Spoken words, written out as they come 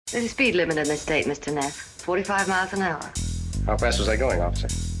There's a speed limit in this state, Mr. Neff. 45 miles an hour. How fast was I going, officer?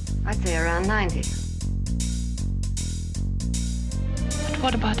 I'd say around 90. But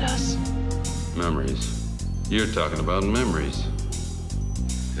what about us? Memories. You're talking about memories.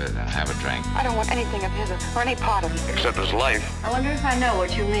 Good, now have a drink. I don't want anything of his or any part of it. Except his life. I wonder if I know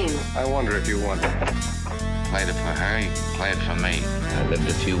what you mean. I wonder if you wonder. Played it for her, you played it for me. I lived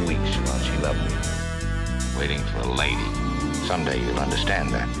a few weeks while she loved me. Waiting for a lady. Someday you'll understand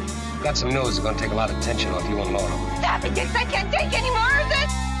that. Got some news that's gonna take a lot of tension off you and Laura. Stop it, Dix! I can't take any more of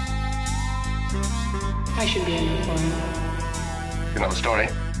this! I should be in it for him. You know the story?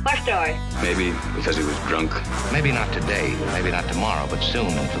 What story? Maybe because he was drunk. Maybe not today, maybe not tomorrow, but soon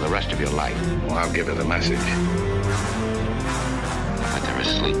and for the rest of your life. Well, I'll give her the message. But they're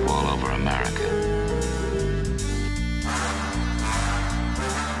asleep all over America.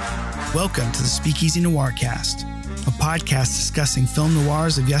 Welcome to the Speakeasy Noir Cast, a podcast discussing film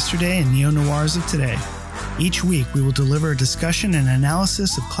noirs of yesterday and neo-noirs of today. Each week, we will deliver a discussion and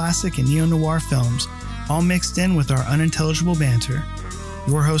analysis of classic and neo-noir films, all mixed in with our unintelligible banter.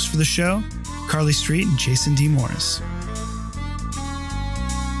 Your hosts for the show, Carly Street and Jason D. Morris.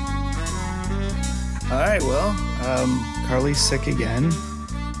 All right, well, Carly's sick again,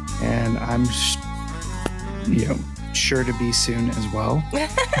 and I'm, sure to be soon as well,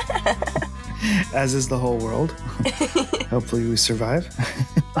 as is the whole world. Hopefully we survive.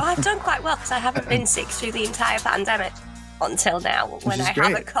 Well, I've done quite well because I haven't been sick through the entire pandemic until now, when I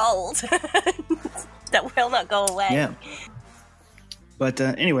have a cold that will not go away. Yeah. But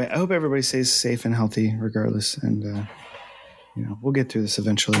anyway, I hope everybody stays safe and healthy regardless. And, we'll get through this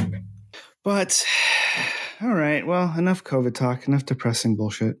eventually. But, all right. Well, enough COVID talk, enough depressing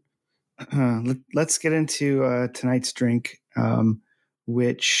bullshit. Let's get into tonight's drink,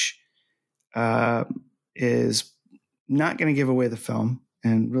 which is not going to give away the film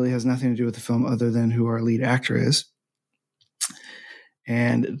and really has nothing to do with the film other than who our lead actor is.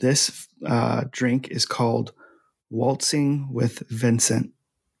 And this drink is called Waltzing with Vincent.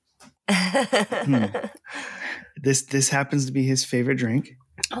 This happens to be his favorite drink.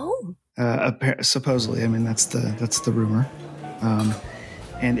 Oh. Supposedly, I mean that's the rumor.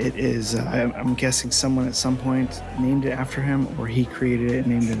 And it is, I'm guessing someone at some point named it after him, or he created it and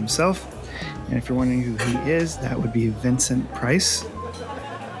named it himself. And if you're wondering who he is, that would be Vincent Price.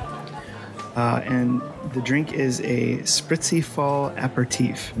 And the drink is a spritzy fall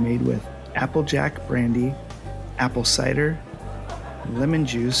aperitif made with Applejack brandy, apple cider, lemon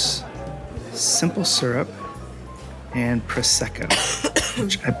juice, simple syrup, and Prosecco,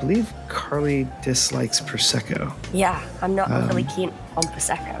 which I believe Carly dislikes Prosecco. Yeah, I'm not really keen on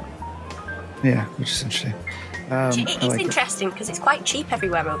Prosecco. Yeah, which is interesting. It's interesting because it's quite cheap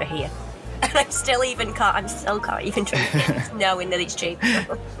everywhere over here. And I still can't even drink it, knowing that it's cheap.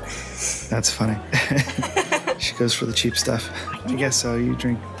 That's funny. She goes for the cheap stuff. I guess so. You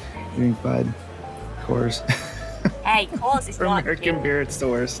drink Bud, Coors. Hey, Coors is for not American cheap. beer, it's the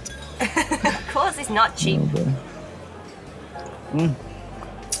worst. Coors is not cheap. Oh,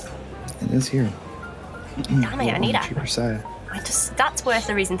 it is here. Damn it, I need on the it. cheaper side. That's worth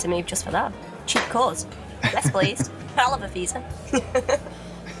the reason to move just for that. Cheap Coors. Less pleased. I love a visa.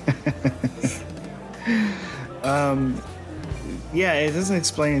 Yeah, it doesn't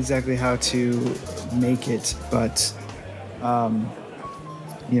explain exactly how to make it, but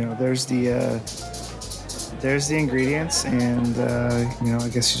there's the ingredients, and I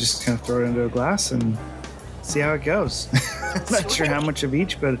guess you just kind of throw it into a glass and see how it goes. I'm not sure how much of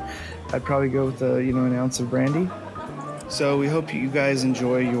each, but I'd probably go with an ounce of brandy. So we hope you guys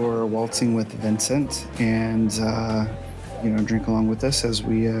enjoy your Waltzing with Vincent, and drink along with us as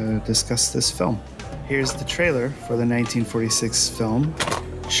we discuss this film. Here's the trailer for the 1946 film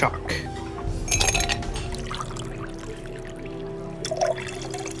Shock.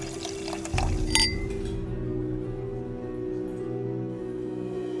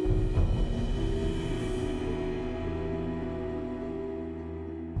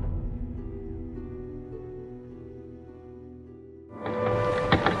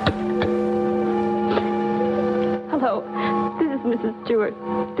 Hello, this is Mrs. Stewart.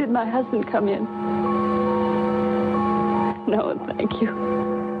 Did my husband come in? No, thank you.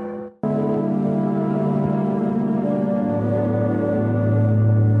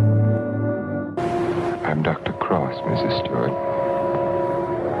 I'm Dr. Cross, Mrs. Stewart.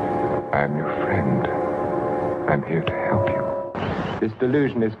 I'm your friend. I'm here to help you. This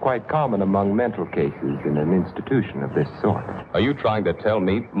delusion is quite common among mental cases in an institution of this sort. Are you trying to tell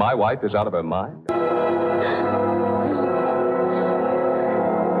me my wife is out of her mind?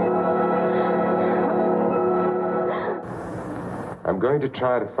 I'm going to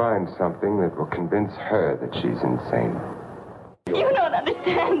try to find something that will convince her that she's insane. You don't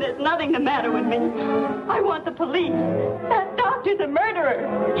understand. There's nothing the matter with me. I want the police. That doctor's a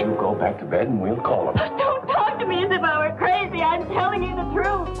murderer. Would you go back to bed and we'll call him? Don't talk to me as if I were crazy. I'm telling you the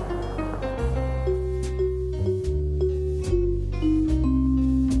truth.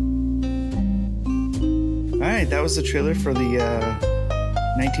 All right, that was the trailer for the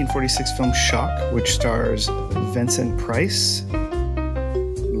 1946 film Shock, which stars Vincent Price,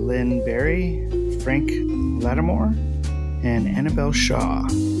 Lynn Barry, Frank Lattimore, and Annabelle Shaw.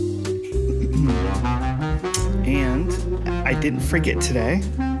 And I didn't forget today.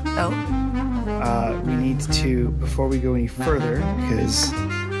 Oh. We need to, before we go any further, because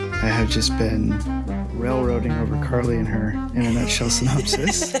I have just been railroading over Carly and her in a nutshell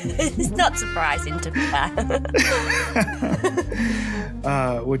synopsis. It's not surprising, to be fair.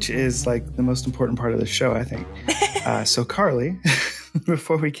 Which is like the most important part of the show, I think. So Carly,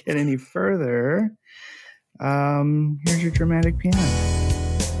 before we get any further, here's your dramatic piano.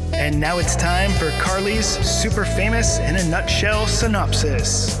 And now it's time for Carly's super famous in a nutshell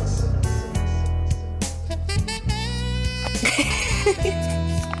synopsis.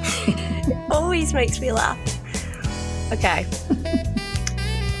 Always makes me laugh. Okay.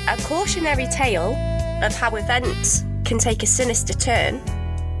 A cautionary tale of how events can take a sinister turn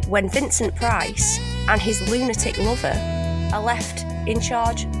when Vincent Price and his lunatic lover are left in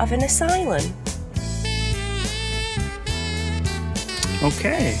charge of an asylum.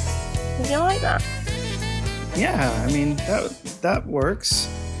 Okay. You like that? Yeah, I mean that works.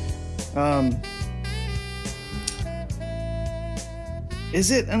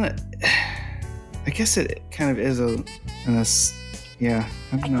 Is it I guess it kind of is yeah.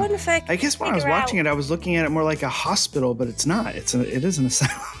 I don't know. I guess when I was watching it, I was looking at it more like a hospital, but it's not. It is an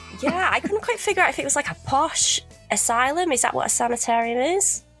asylum. Yeah, I couldn't quite figure out if it was like a posh asylum. Is that what a sanitarium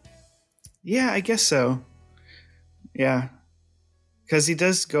is? Yeah, I guess so. Yeah. Because he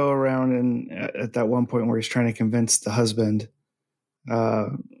does go around and at that one point where he's trying to convince the husband,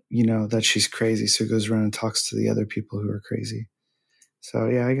 that she's crazy. So he goes around and talks to the other people who are crazy. So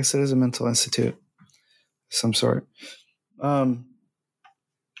yeah, I guess it is a mental institute of some sort.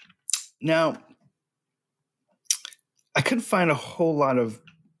 Now, I couldn't find a whole lot of,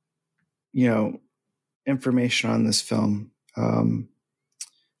 information on this film. I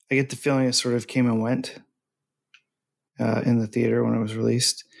get the feeling it sort of came and went in the theater when it was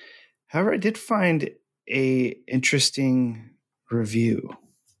released. However, I did find a interesting review,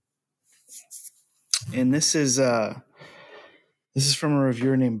 and this is from a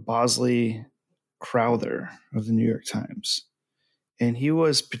reviewer named Bosley Crowther of the New York Times, and he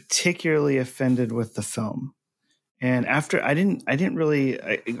was particularly offended with the film. And after I didn't really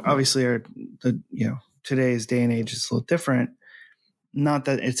obviously today's day and age is a little different. Not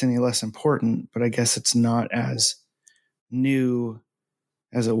that it's any less important, but I guess it's not as new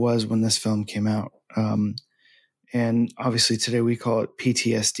as it was when this film came out. And obviously today we call it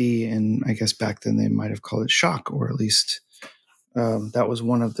PTSD, and I guess back then they might have called it shock, or at least that was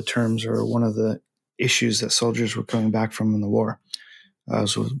one of the terms or one of the issues that soldiers were coming back from in the war,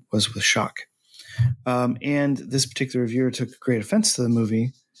 was with shock. And this particular reviewer took great offense to the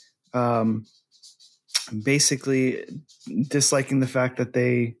movie, basically disliking the fact that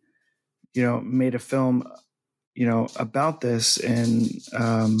they, made a film, about this, and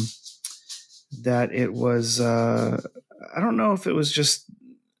that it was, I don't know if it was just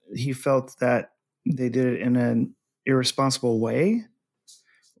he felt that they did it in an irresponsible way,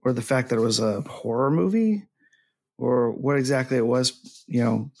 or the fact that it was a horror movie, or what exactly it was,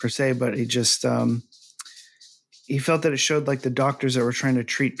 per se, but he just, he felt that it showed like the doctors that were trying to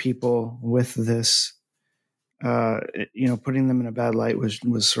treat people with this, putting them in a bad light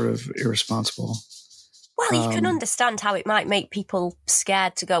was sort of irresponsible. Well, you can understand how it might make people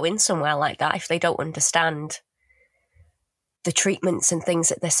scared to go in somewhere like that if they don't understand the treatments and things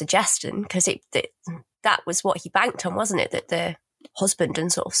that they're suggesting, because that was what he banked on, wasn't it? That the husband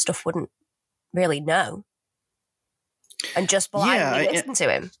and sort of stuff wouldn't really know and just blindly listen to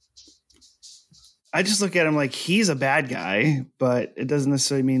him. I just look at him like he's a bad guy, but it doesn't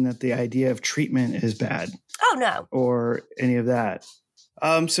necessarily mean that the idea of treatment is bad. Oh, no. Or any of that.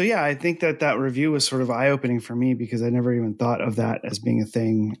 So yeah, I think that review was sort of eye-opening for me, because I never even thought of that as being a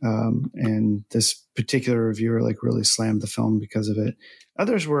thing. And this particular reviewer really slammed the film because of it.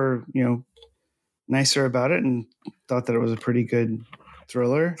 Others were, nicer about it and thought that it was a pretty good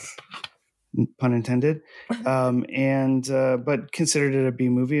thriller, pun intended. But considered it a B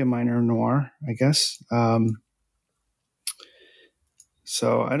movie, a minor noir, I guess.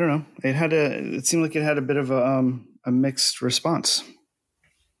 So I don't know. It seemed like it had a bit of a a mixed response.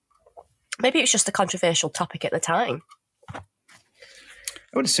 Maybe it was just a controversial topic at the time. I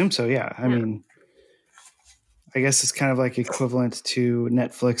would assume so, yeah. I mean, I guess it's kind of like equivalent to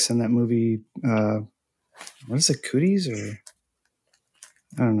Netflix and that movie, what is it, Cooties? Or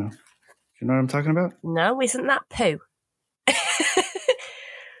I don't know. You know what I'm talking about? No, isn't that poo?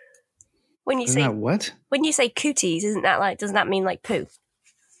 When you say what? When you say cooties, isn't that like? Doesn't that mean like poo?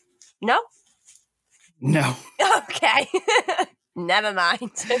 No. No. Okay. Never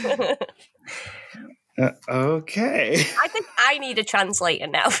mind. Okay. I think I need a translator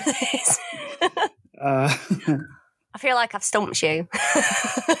now for this. I feel like I've stumped you.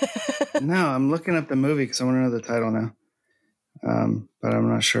 No, I'm looking up the movie because I want to know the title now. But I'm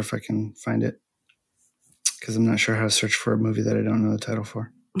not sure if I can find it because I'm not sure how to search for a movie that I don't know the title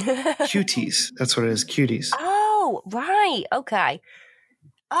for. Cuties. That's what it is. Cuties. Oh, right. Okay.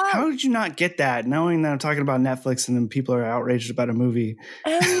 Oh. How did you not get that, knowing that I'm talking about Netflix and then people are outraged about a movie?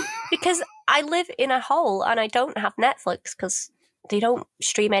 Because I live in a hole and I don't have Netflix because they don't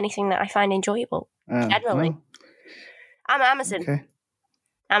stream anything that I find enjoyable. Generally. Well, I'm Amazon. Okay.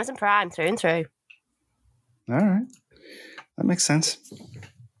 Amazon Prime through and through. All right. That makes sense.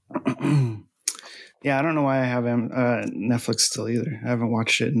 Yeah, I don't know why I have Netflix still either. I haven't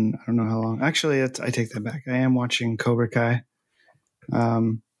watched it in I don't know how long. Actually, I take that back. I am watching Cobra Kai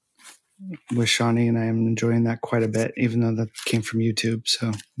with Shawnee, and I am enjoying that quite a bit, even though that came from YouTube. So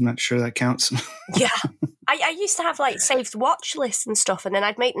I'm not sure that counts. Yeah. I used to have like saved watch lists and stuff, and then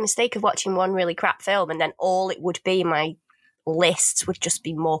I'd make the mistake of watching one really crap film, and then all it would be in my lists would just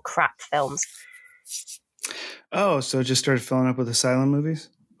be more crap films. Oh, so it just started filling up with asylum movies?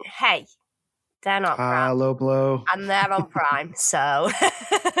 Hey, they're not Prime. Low blow. And they're on Prime, so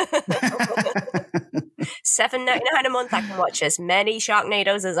 $7.99 a month. I can watch as many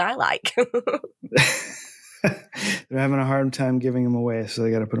Sharknadoes as I like. They're having a hard time giving them away, so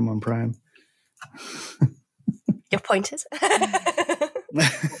they got to put them on Prime. Your point is?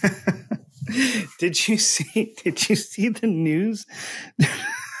 Did you see the news?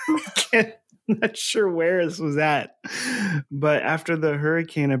 I'm not sure where this was at, but after the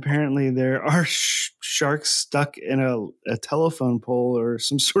hurricane, apparently there are sharks stuck in a telephone pole or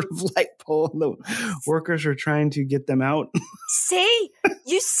some sort of light pole, and the workers are trying to get them out.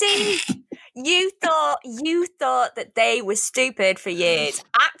 You thought that they were stupid for years.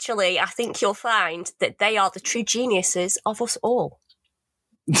 Actually, I think you'll find that they are the true geniuses of us all.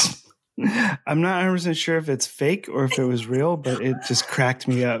 I'm not 100% sure if it's fake or if it was real, but it just cracked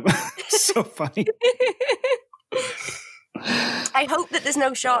me up. So funny. I hope that there's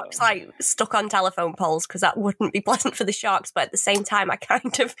no sharks like stuck on telephone poles, because that wouldn't be pleasant for the sharks. But at the same time, I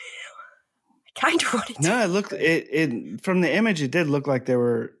kind of wanted to. No, it from the image, it did look like they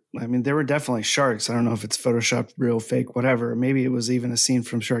were. I mean, there were definitely sharks. I don't know if it's photoshopped, real, fake, whatever. Maybe it was even a scene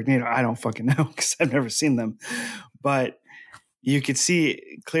from Sharknado. I don't fucking know because I've never seen them. But you could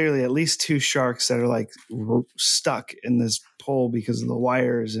see clearly at least two sharks that are like stuck in this pole because of the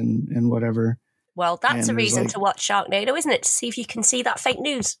wires and whatever. Well, that's a reason to watch Sharknado, isn't it? To see if you can see that fake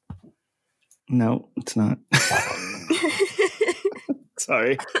news. No, it's not.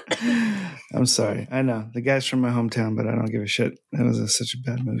 Sorry. I'm sorry. I know. The guy's from my hometown, but I don't give a shit. That was such a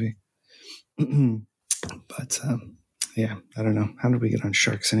bad movie. But yeah, I don't know. How did we get on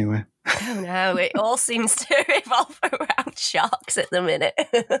sharks anyway? I don't know. It all seems to revolve around sharks at the minute.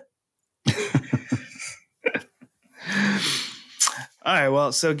 All right.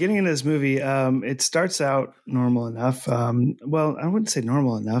 Well, so getting into this movie, it starts out normal enough. Well, I wouldn't say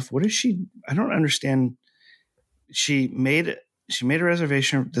normal enough. What is she? I don't understand. She made a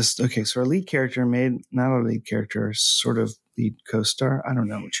reservation. Okay, so our lead character not a lead character, sort of lead co-star. I don't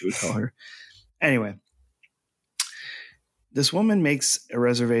know what you would call her. Anyway, this woman makes a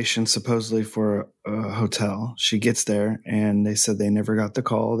reservation supposedly for a hotel. She gets there and they said they never got the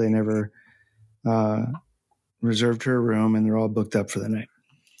call. They never reserved her a room, and they're all booked up for the night.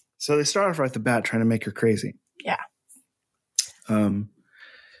 So they start off right at the bat trying to make her crazy. Yeah.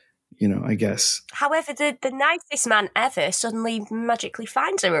 I guess. However, the nicest man ever suddenly magically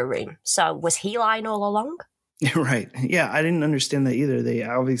finds her a room. So was he lying all along? Right. Yeah, I didn't understand that either. They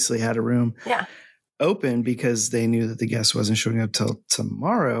obviously had a room open because they knew that the guest wasn't showing up till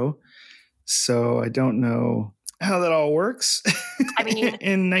tomorrow. So I don't know how that all works. I mean,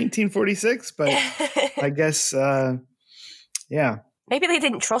 in 1946, but I guess, yeah. Maybe they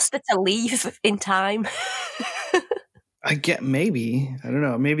didn't trust her to leave in time. I get maybe. I don't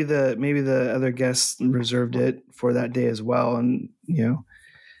know. Maybe the other guests reserved it for that day as well, and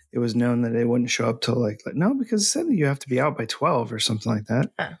it was known that they wouldn't show up till like no, because it said that you have to be out by 12 or something like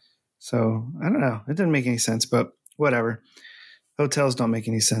that. So I don't know. It didn't make any sense. But whatever. Hotels don't make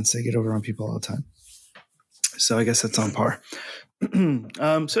any sense. They get over on people all the time. So I guess that's on par.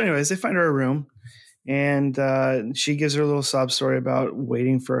 So anyways, they find her a room, and she gives her a little sob story about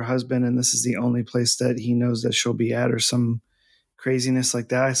waiting for her husband, and this is the only place that he knows that she'll be at, or some craziness like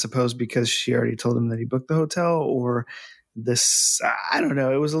that, I suppose, because she already told him that he booked the hotel, or this, I don't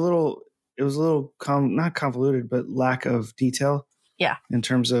know. It was a little not convoluted, but lack of detail. Yeah. In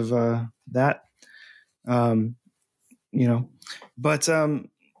terms of that, but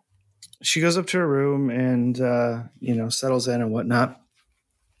she goes up to her room and, settles in and whatnot.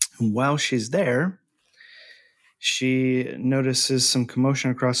 And while she's there, she notices some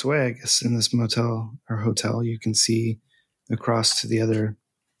commotion across the way, I guess, in this motel or hotel. You can see across to the other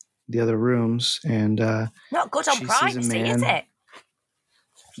rooms, and not good on privacy, is it?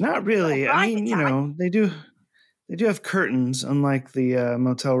 Not really. I mean, they do have curtains, unlike the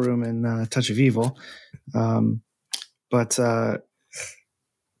motel room in Touch of Evil. But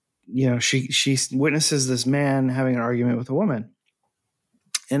she witnesses this man having an argument with a woman,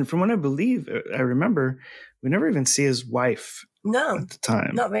 and from what I remember, we never even see his wife. No, at the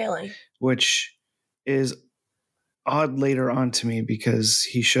time, not really. Which is odd later on to me, because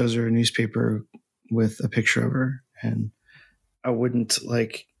he shows her a newspaper with a picture of her, and I wouldn't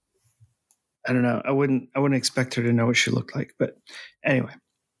expect her to know what she looked like. But anyway,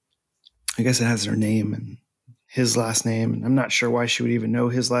 I guess it has her name and his last name, and I'm not sure why she would even know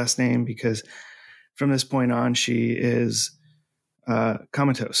his last name, because from this point on she is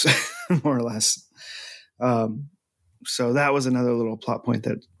comatose, more or less. So that was another little plot point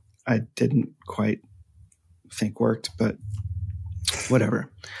that I didn't quite think worked, but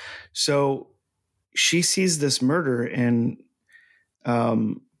whatever. So she sees this murder, and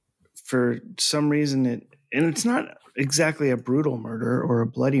for some reason it's not exactly a brutal murder or a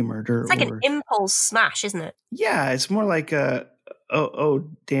bloody murder. It's like an impulse smash, isn't it? Yeah, it's more like oh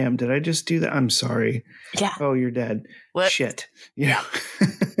damn, did I just do that? I'm sorry. Yeah. Oh, you're dead. What? Shit. It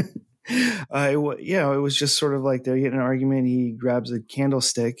was just sort of like they're getting an argument. He grabs a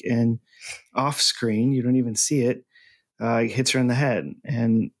candlestick, and off screen, you don't even see it, hits her in the head,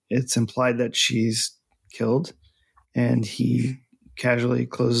 and it's implied that she's killed, and he casually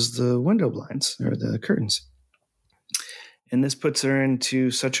closes the window blinds or the curtains. And this puts her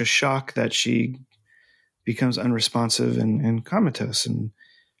into such a shock that she becomes unresponsive and comatose. And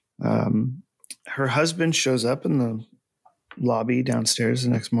her husband shows up in the lobby downstairs the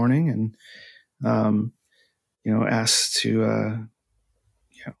next morning, and asks to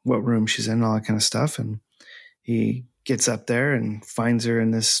what room she's in, all that kind of stuff. And he gets up there and finds her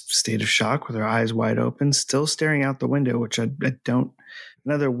in this state of shock with her eyes wide open, still staring out the window, which I don't.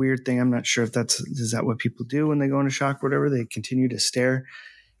 Another weird thing, I'm not sure if is that what people do when they go into shock or whatever? They continue to stare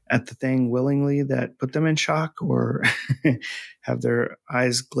at the thing willingly that put them in shock, or have their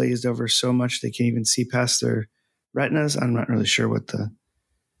eyes glazed over so much they can't even see past their retinas. I'm not really sure what the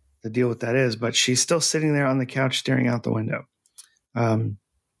deal with that is, but she's still sitting there on the couch staring out the window.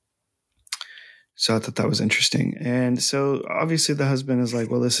 So I thought that was interesting. And so obviously the husband is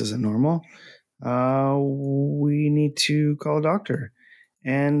like, well, this isn't normal. We need to call a doctor.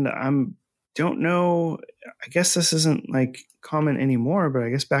 And don't know, I guess this isn't like common anymore, but I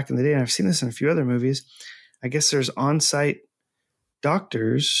guess back in the day, and I've seen this in a few other movies, I guess there's on-site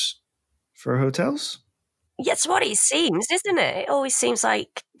doctors for hotels. That's what it seems, isn't it? It always seems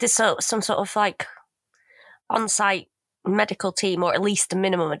like there's some sort of like on-site medical team, or at least a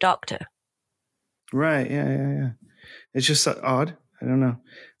minimum a doctor. Right. Yeah. It's just odd. I don't know.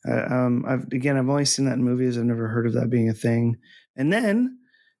 I've only seen that in movies. I've never heard of that being a thing. And then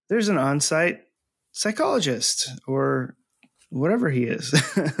there's an on-site psychologist, or whatever he is,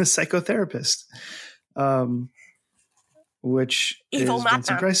 a psychotherapist, which evil is madman.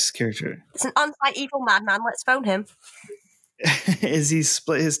 Vincent Price's character. It's an on-site evil madman. Let's phone him. Is he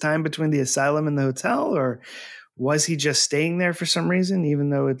split his time between the asylum and the hotel, or was he just staying there for some reason, even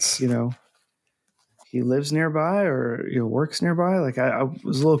though it's, he lives nearby or works nearby? Like I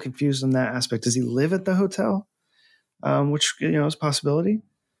was a little confused on that aspect. Does he live at the hotel? Which, is a possibility.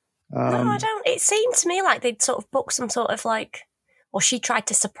 No, I don't. It seemed to me like they'd sort of booked some sort of like, or she tried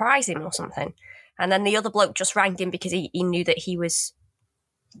to surprise him or something. And then the other bloke just rang him because he knew that he was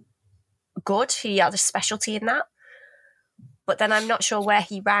good. He had a specialty in that. But then I'm not sure where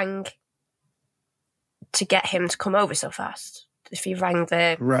he rang to get him to come over so fast. If he rang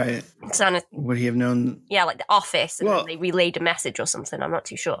the... Right. Would he have known... Yeah, like the office, and then they relayed a message or something. I'm not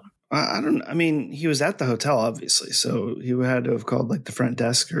too sure. He was at the hotel, obviously, so he had to have called like the front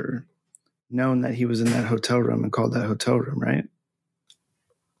desk, or known that he was in that hotel room and called that hotel room, right?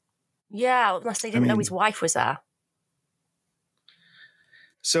 Yeah, unless they didn't know his wife was there.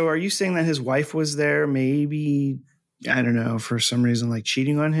 So are you saying that his wife was there, maybe, I don't know, for some reason, like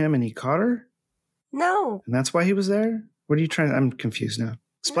cheating on him and he caught her? No. And that's why he was there? What are you trying? I'm confused now.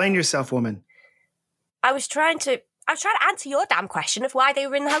 Explain yourself, woman. I was trying to answer your damn question of why they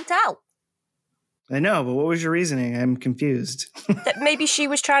were in the hotel. I know, but what was your reasoning? I'm confused. That maybe she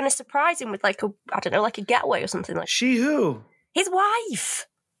was trying to surprise him with like a getaway or something like that. She who? His wife.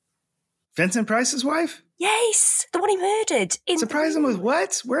 Vincent Price's wife? Yes, the one he murdered. Surprise him with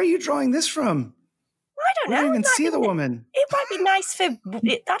what? Where are you drawing this from? I don't know. I don't even see the woman. It might be nice for,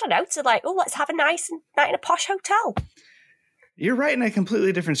 I don't know, to like, let's have a nice night in a posh hotel. You're writing a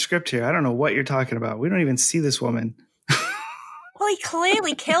completely different script here. I don't know what you're talking about. We don't even see this woman. Well, he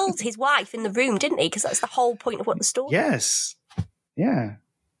clearly killed his wife in the room, didn't he? Because that's the whole point of what the story is. Yes. Yeah,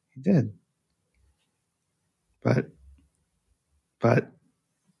 he did. But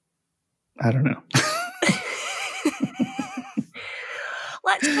I don't know.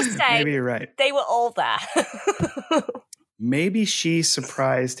 Let's just say maybe you're right. They were all there. Maybe she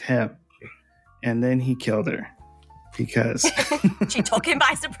surprised him and then he killed her because she took him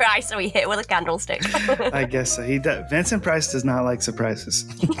by surprise, so he hit her with a candlestick. I guess so. Vincent Price does not like surprises.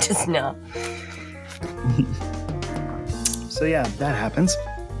 He does not. So yeah, that happens.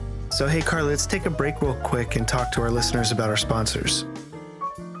 So hey, Carly, let's take a break real quick and talk to our listeners about our sponsors.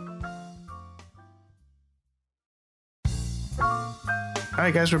 All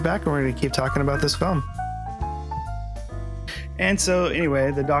right, guys, we're back and we're going to keep talking about this film. And so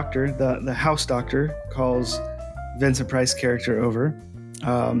anyway, the doctor, the house doctor, calls Vincent Price's character over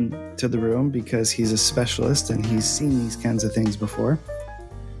to the room because he's a specialist and he's seen these kinds of things before.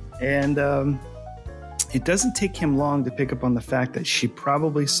 And it doesn't take him long to pick up on the fact that she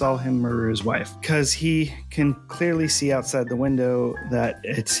probably saw him murder his wife because he can clearly see outside the window that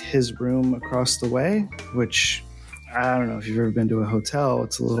it's his room across the way, which I don't know if you've ever been to a hotel.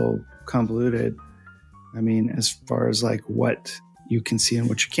 It's a little convoluted. I mean, as far as like what you can see and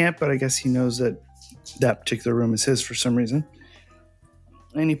what you can't, but I guess he knows that that particular room is his for some reason.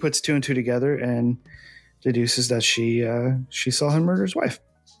 And he puts two and two together and deduces that she saw him murder his wife.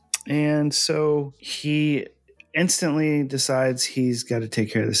 And so he instantly decides he's got to take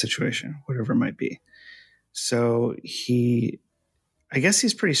care of the situation, whatever it might be. So I guess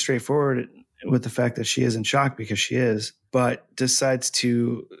he's pretty straightforward with the fact that she is in shock because she is, but decides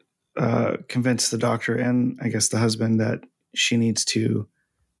to convince the doctor and I guess the husband that she needs to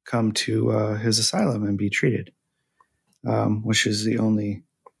come to his asylum and be treated, which is the only,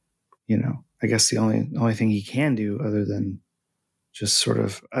 I guess the only thing he can do other than just sort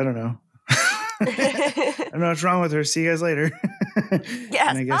of, I don't know. I don't know what's wrong with her. See you guys later. Yes,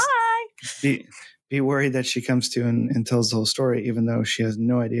 and I guess bye. Be worried that she comes to and tells the whole story, even though she has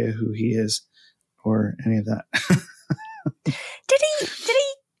no idea who he is or any of that. Did he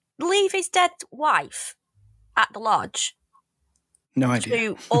leave his dead wife at the lodge? No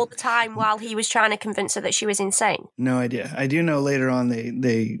idea. All the time while he was trying to convince her that she was insane? No idea. I do know later on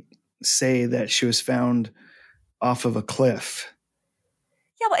they say that she was found off of a cliff.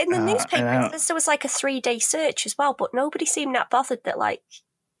 Yeah, but in the newspaper, there was like a 3-day search as well, but nobody seemed that bothered that like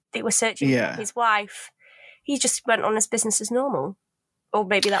they were searching for his wife. He just went on his business as normal. Or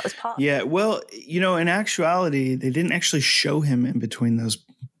maybe that was part of it. Yeah, well, in actuality, they didn't actually show him in between those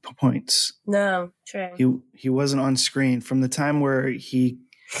points. No, true. He wasn't on screen. From the time where he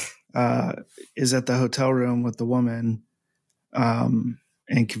is at the hotel room with the woman and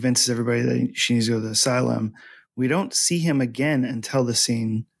convinces everybody that she needs to go to the asylum, we don't see him again until the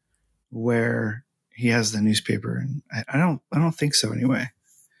scene where he has the newspaper. And I don't think so anyway.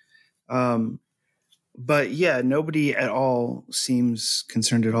 But yeah, nobody at all seems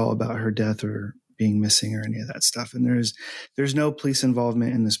concerned at all about her death or being missing or any of that stuff. And there's no police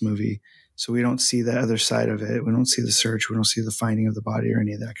involvement in this movie. So we don't see the other side of it. We don't see the search. We don't see the finding of the body or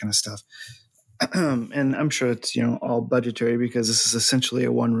any of that kind of stuff. And I'm sure it's, all budgetary because this is essentially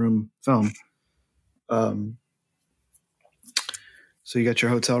a one-room film. So you got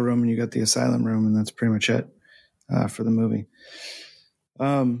your hotel room and you got the asylum room, and that's pretty much it for the movie.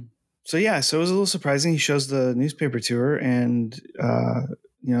 So it was a little surprising. He shows the newspaper to her, and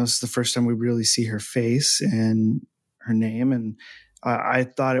this is the first time we really see her face and her name. And I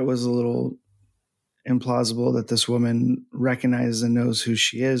thought it was a little implausible that this woman recognizes and knows who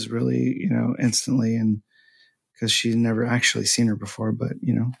she is really, instantly, and because she's never actually seen her before. But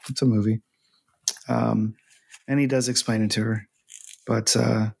it's a movie, and he does explain it to her. But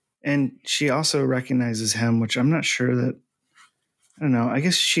and she also recognizes him, which I'm not sure that. I don't know. I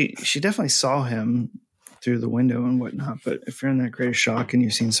guess she definitely saw him through the window and whatnot. But if you're in that great shock and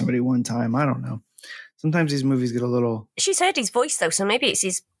you've seen somebody one time, I don't know. sometimes these movies get a little. She's heard his voice though, so maybe it's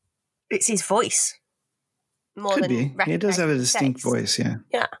his voice more Could than be. He does have a distinct voice. Yeah.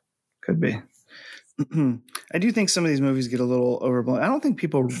 Yeah. Could be. I do think some of these movies get a little overblown. I don't think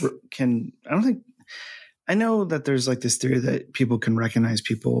people can. I know that there's like this theory that people can recognize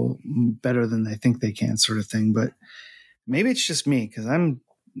people better than they think they can, sort of thing. But maybe it's just me because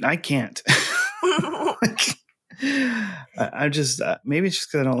I can't. I just maybe it's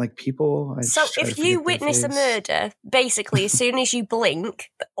just because I don't like people. So if you witness a murder, basically as soon as you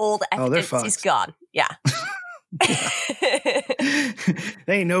blink, all the evidence is gone. Yeah.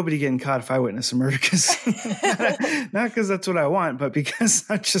 There ain't nobody getting caught if I witness a murder, because not because that's what I want, but because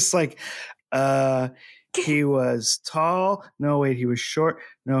I'm just like, he was tall. No, wait, he was short.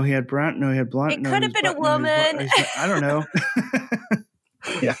 No, he had brown. No, he had blonde. It could have been a woman. I don't know.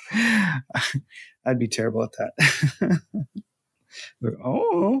 Yeah, I'd be terrible at that.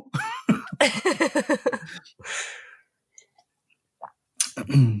 Oh.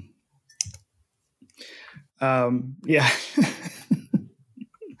 Yeah.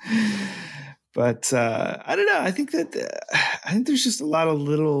 But I don't know. I think there's just a lot of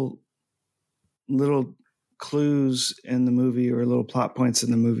little clues in the movie, or little plot points in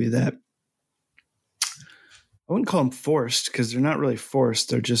the movie that I wouldn't call them forced, because they're not really forced.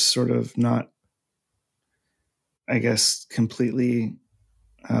 They're just sort of not, I guess, completely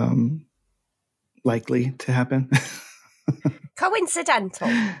likely to happen. Coincidental.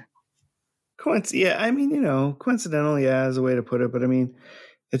 Yeah, I mean, coincidental, yeah, is a way to put it. But I mean,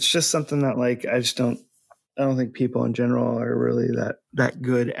 it's just something that, like, I don't think people in general are really that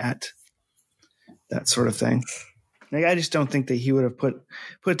good at that sort of thing. Like, I just don't think that he would have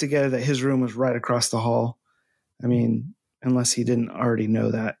put together that his room was right across the hall. I mean, unless he didn't already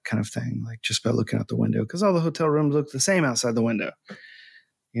know that kind of thing, like just by looking out the window, because all the hotel rooms look the same outside the window.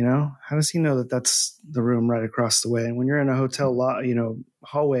 How does he know that that's the room right across the way? And when you're in a hotel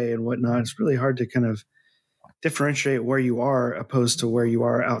hallway and whatnot, it's really hard to kind of differentiate where you are opposed to where you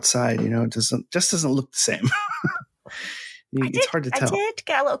are outside. It doesn't look the same. It's hard to tell. I did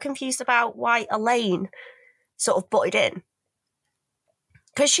get a little confused about why Elaine sort of butted in,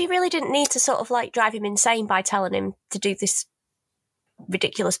 because she really didn't need to sort of like drive him insane by telling him to do this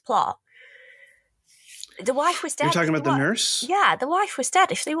ridiculous plot. The wife was dead. You're talking about the nurse? Yeah, the wife was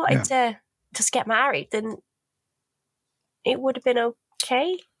dead. If they wanted to just get married, then it would have been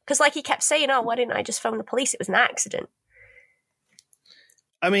okay. Because like he kept saying, why didn't I just phone the police? It was an accident.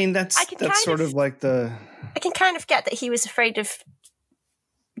 I mean, that's sort of like the... I can kind of get that he was afraid of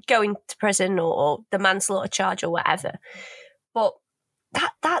going to prison or the manslaughter charge or whatever. But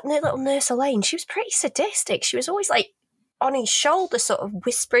that little nurse Elaine, she was pretty sadistic. She was always like on his shoulder, sort of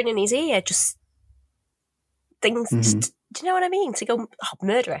whispering in his ear, just things. Mm-hmm. Just, do you know what I mean? To go,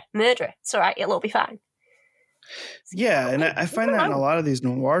 murderer. It's all right. It'll all be fine. Yeah, and I find that in a lot of these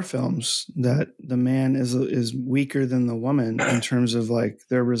noir films that the man is weaker than the woman in terms of like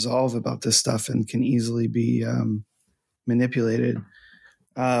their resolve about this stuff, and can easily be manipulated.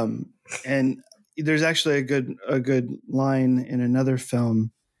 And there's actually a good line in another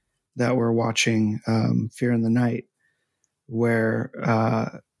film that we're watching, Fear in the Night, where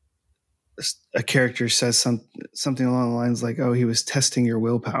a character says something along the lines like, "Oh, he was testing your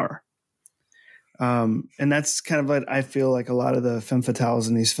willpower." And that's kind of what I feel like a lot of the femme fatales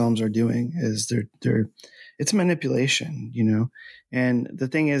in these films are doing, is it's manipulation, And the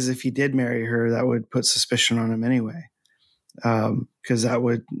thing is, if he did marry her, that would put suspicion on him anyway. Cause that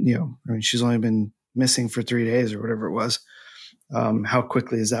would, she's only been missing for 3 days or whatever it was. How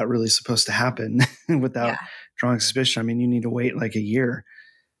quickly is that really supposed to happen without drawing suspicion? I mean, you need to wait like a year,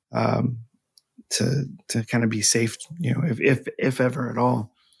 to kind of be safe, if ever at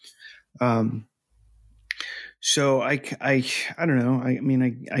all. So I don't know. I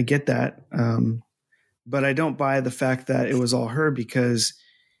mean, I get that. But I don't buy the fact that it was all her, because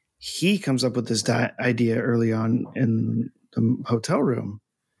he comes up with this idea early on in the hotel room,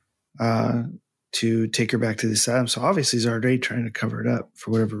 to take her back to the asylum. So obviously he's already trying to cover it up for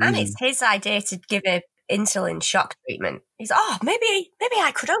whatever reason. And it's his idea to give her insulin shock treatment. He's maybe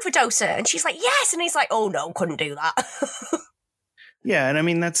I could overdose her. And she's like, yes. And he's like, oh no, couldn't do that. Yeah, and I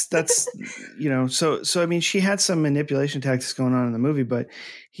mean that's so I mean, she had some manipulation tactics going on in the movie, but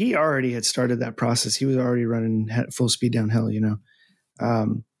he already had started that process. He was already running full speed downhill,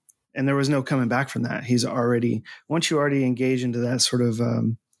 and there was no coming back from that. Once you already engage into that sort of,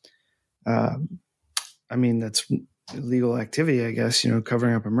 I mean, that's illegal activity, I guess,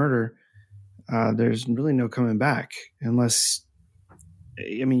 covering up a murder. There's really no coming back unless,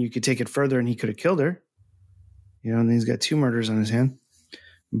 I mean, you could take it further and he could have killed her. And he's got 2 murders on his hand.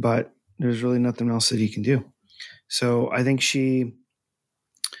 But, There's really nothing else that he can do. So I think she,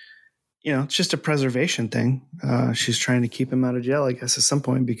 it's just a preservation thing. She's trying to keep him out of jail, I guess, at some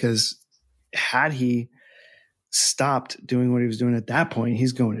point, because had he stopped doing what he was doing at that point,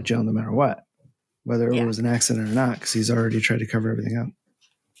 he's going to jail no matter what, whether it was an accident or not, because he's already tried to cover everything up.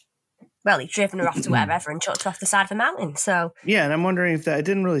 Well, he's driven her off to wherever and chucked her off the side of a mountain. So yeah, and I'm wondering if that, it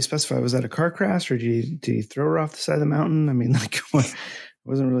didn't really specify, was that a car crash or did he throw her off the side of the mountain? I mean, like, I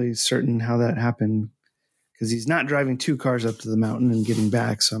wasn't really certain how that happened, because he's not driving 2 cars up to the mountain and getting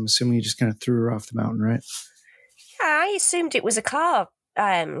back. So I'm assuming he just kind of threw her off the mountain, right? Yeah, I assumed it was a car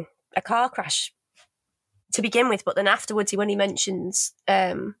crash to begin with, but then afterwards, when he mentions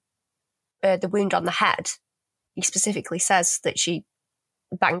the wound on the head, he specifically says that she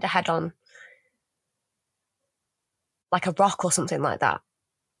banged her head on like a rock or something like that.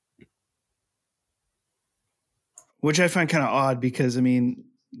 Which I find kind of odd, because, I mean,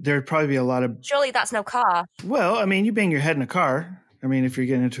 there'd probably be a lot of... Surely that's no car. Well, I mean, you bang your head in a car, I mean, if you're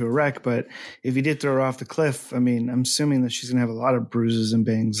getting into a wreck, but if you did throw her off the cliff, I mean, I'm assuming that she's going to have a lot of bruises and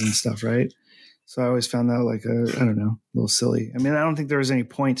bangs and stuff, right? So I always found that like I don't know, a little silly. I mean, I don't think there was any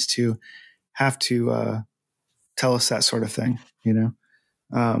points to have to tell us that sort of thing,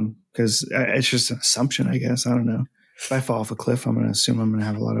 because it's just an assumption, I guess. I don't know. If I fall off a cliff, I'm going to assume I'm going to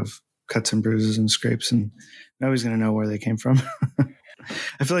have a lot of cuts and bruises and scrapes, and nobody's going to know where they came from.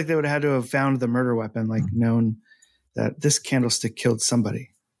 I feel like they would have had to have found the murder weapon, like known that this candlestick killed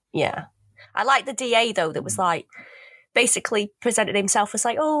somebody. Yeah. I like the DA, though, that was like, basically presented himself as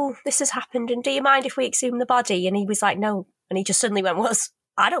like, oh, this has happened, and do you mind if we exhume the body? And he was like, no. And he just suddenly went,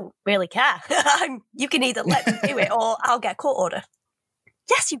 I don't really care. You can either let me do it or I'll get a court order.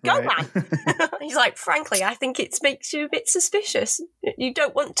 Yes, you go, right. Man. He's like, frankly, I think it makes you a bit suspicious. You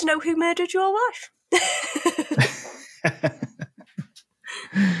don't want to know who murdered your wife.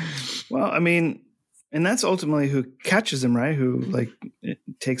 Well, I mean, and that's ultimately who catches him, right? Who, like,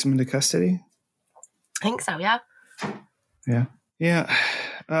 takes him into custody? I think so, yeah. Yeah.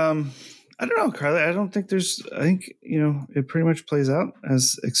 I don't know, Carly. I don't think I think, it pretty much plays out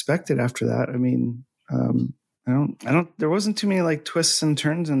as expected after that. I mean, there wasn't too many like twists and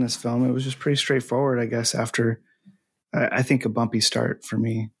turns in this film. It was just pretty straightforward, I guess, after, I think, a bumpy start for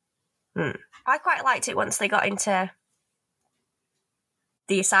me. I quite liked it once they got into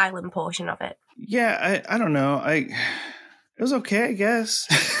the asylum portion of it. Yeah, I don't know. It was okay, I guess.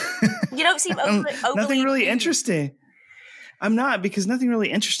 You don't seem overly nothing really interesting. I'm not, because nothing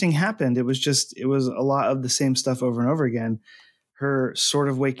really interesting happened. It was a lot of the same stuff over and over again. Her sort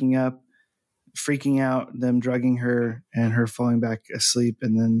of waking up, freaking out, them drugging her, and her falling back asleep.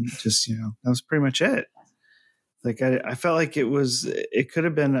 And then just, that was pretty much it. Like, I felt like it could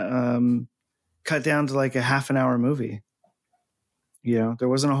have been cut down to like a half an hour movie. There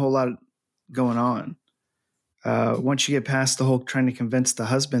wasn't a whole lot going on. Once you get past the whole trying to convince the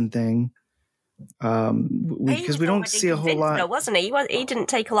husband thing, because we don't see a whole lot. Though, wasn't he? He didn't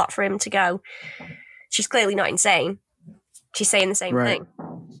take a lot for him to go, she's clearly not insane. She's saying the same thing.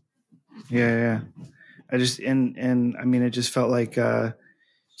 Yeah. I just, and I mean, it just felt like it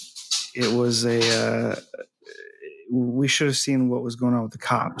was we should have seen what was going on with the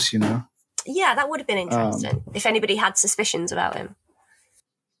cops, Yeah, that would have been interesting if anybody had suspicions about him.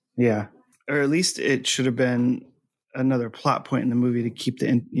 Yeah. Or at least it should have been another plot point in the movie to keep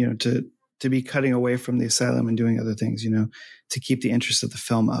to be cutting away from the asylum and doing other things, to keep the interest of the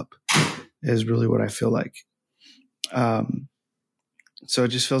film up is really what I feel like. So it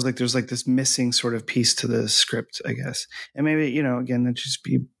just feels like there's like this missing sort of piece to the script, I guess. And maybe, again, that'd just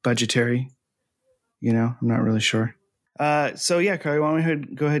be budgetary, I'm not really sure. So yeah, Carly, why don't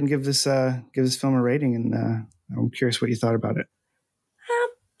we go ahead and give this film a rating, and I'm curious what you thought about it.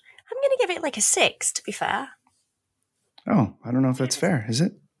 I'm going to give it like a 6, to be fair. Oh, I don't know if that's fair. Is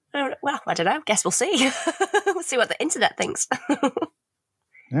it? Well, I don't know. Guess we'll see. We'll see what the internet thinks. All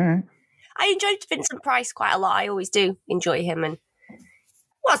right. I enjoyed Vincent Price quite a lot. I always do enjoy him, and it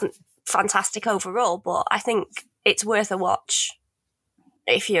wasn't fantastic overall, but I think it's worth a watch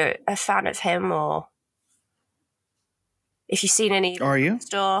if you're a fan of him, or if you've seen any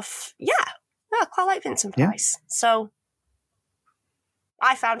stuff. Yeah. I quite like Vincent Price. Yeah. So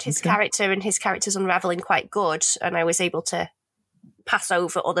I found his character and his character's unraveling quite good, and I was able to pass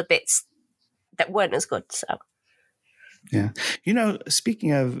over other bits that weren't as good. So, yeah,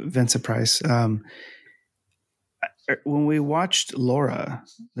 speaking of Vincent Price, when we watched Laura,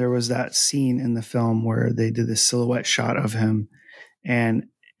 there was that scene in the film where they did this silhouette shot of him, and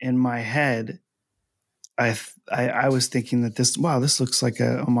in my head, I was thinking that this looks like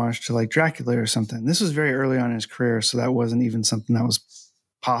a homage to like Dracula or something. This was very early on in his career, so that wasn't even something that was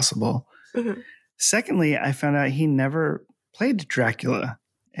possible. Secondly, I found out he never played Dracula.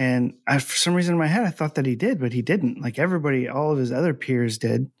 And for some reason in my head, I thought that he did, but he didn't. Like everybody, all of his other peers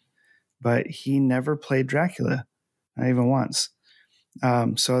did, but he never played Dracula, not even once.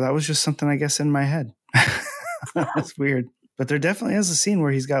 So that was just something, I guess, in my head. That's weird. But there definitely is a scene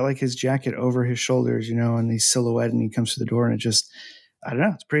where he's got like his jacket over his shoulders, you know, and he's silhouette and he comes to the door and it just, I don't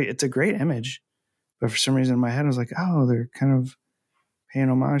know, it's a great image. But for some reason in my head, I was like, oh, they're kind of paying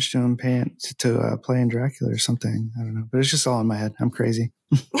homage to him, playing Dracula or something. I don't know. But it's just all in my head. I'm crazy.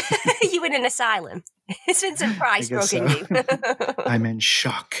 You in an asylum. It's Vincent Price broken you. I'm in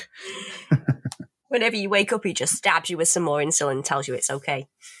shock. Whenever you wake up, he just stabs you with some more insulin and tells you it's okay.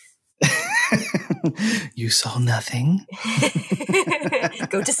 You saw nothing.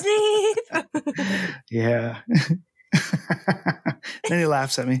 Go to sleep. Yeah. Then he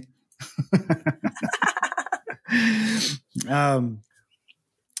laughs at me. All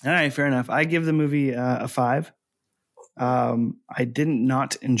right, fair enough. I give the movie a 5. I did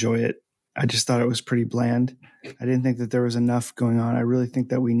not enjoy it. I just thought it was pretty bland. I didn't think that there was enough going on. I really think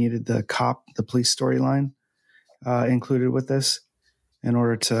that we needed the police storyline included with this in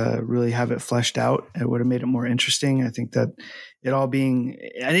order to really have it fleshed out. It would have made it more interesting. I think that it all being,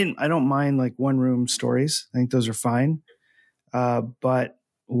 I don't mind like one room stories. I think those are fine. But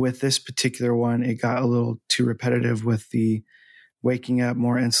with this particular one, it got a little too repetitive with the waking up,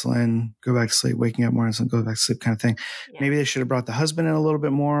 more insulin, go back to sleep, waking up, more insulin, go back to sleep kind of thing. Yeah. Maybe they should have brought the husband in a little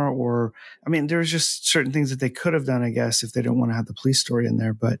bit more, or, I mean, there's just certain things that they could have done, I guess, if they didn't want to have the police story in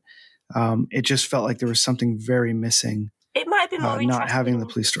there. But it just felt like there was something very missing. It might have been more interesting not having the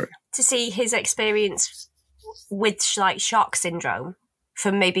police story. To see his experience with like shock syndrome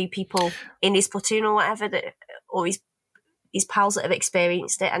from maybe people in his platoon or whatever, or his pals that have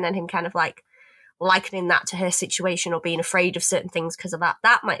experienced it, and then him kind of like likening that to her situation or being afraid of certain things because of that.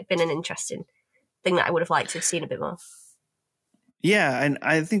 That might have been an interesting thing that I would have liked to have seen a bit more. Yeah, and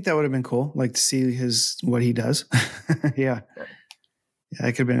I think that would have been cool, like to see what he does. Yeah,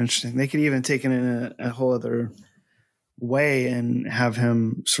 that could have been interesting. They could even take it in a whole other way and have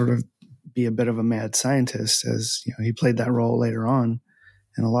him sort of be a bit of a mad scientist, as you know, he played that role later on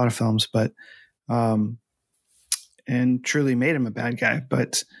in a lot of films, but and truly made him a bad guy.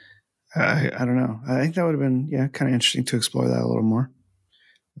 But I don't know. I think that would have been kind of interesting to explore that a little more.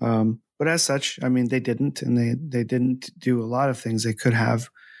 But as such, I mean, they didn't, and they didn't do a lot of things they could have,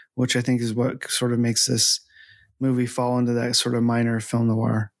 which I think is what sort of makes this movie fall into that sort of minor film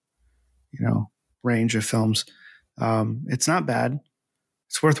noir, range of films. It's not bad.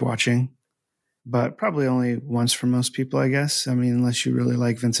 It's worth watching, but probably only once for most people, I guess. I mean, unless you really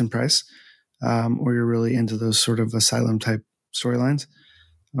like Vincent Price, or you're really into those sort of asylum type storylines.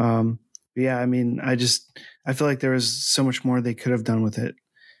 Yeah, I mean, I feel like there was so much more they could have done with it.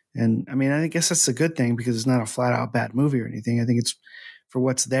 And I mean, I guess that's a good thing because it's not a flat out bad movie or anything. I think it's for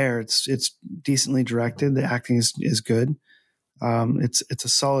what's there. It's decently directed. The acting is good. It's a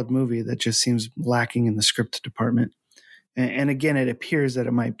solid movie that just seems lacking in the script department. And again, it appears that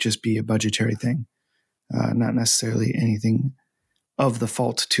it might just be a budgetary thing, not necessarily anything of the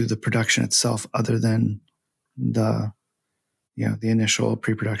fault to the production itself, other than the initial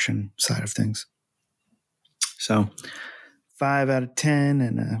pre-production side of things. So 5 out of 10.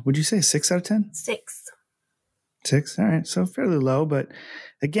 And would you say 6 out of 10? 6. 6. All right. So fairly low, but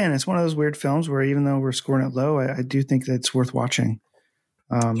again, it's one of those weird films where even though we're scoring it low, I do think that it's worth watching.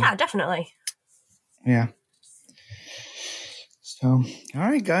 Yeah, definitely. Yeah. So, all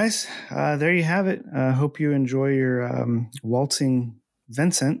right, guys, there you have it. Hope you enjoy your waltzing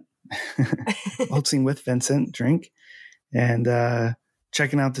Vincent, waltzing with Vincent drink, and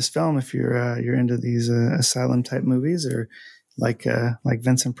checking out this film if you're into these asylum type movies or like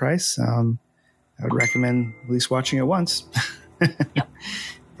Vincent Price. I would recommend at least watching it once. Yep.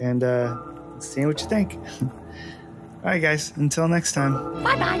 And seeing what you think. All right, guys, until next time.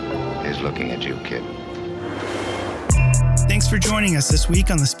 Bye-bye. He's looking at you, kid. Thanks for joining us this week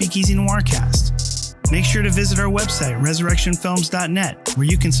on the Speakeasy Noircast. Make sure to visit our website, resurrectionfilms.net, where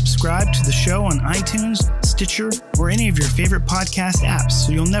you can subscribe to the show on iTunes, Stitcher, or any of your favorite podcast apps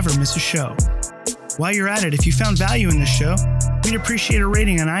so you'll never miss a show. While you're at it, if you found value in the show, we'd appreciate a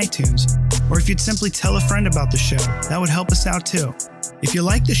rating on iTunes, or if you'd simply tell a friend about the show, that would help us out too. If you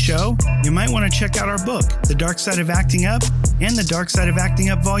like the show, you might want to check out our book, The Dark Side of Acting Up, and The Dark Side of Acting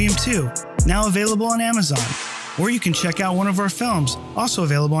Up Volume 2, now available on Amazon. Or you can check out one of our films, also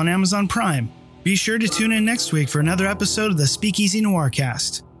available on Amazon Prime. Be sure to tune in next week for another episode of the Speakeasy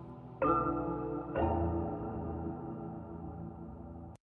Noircast.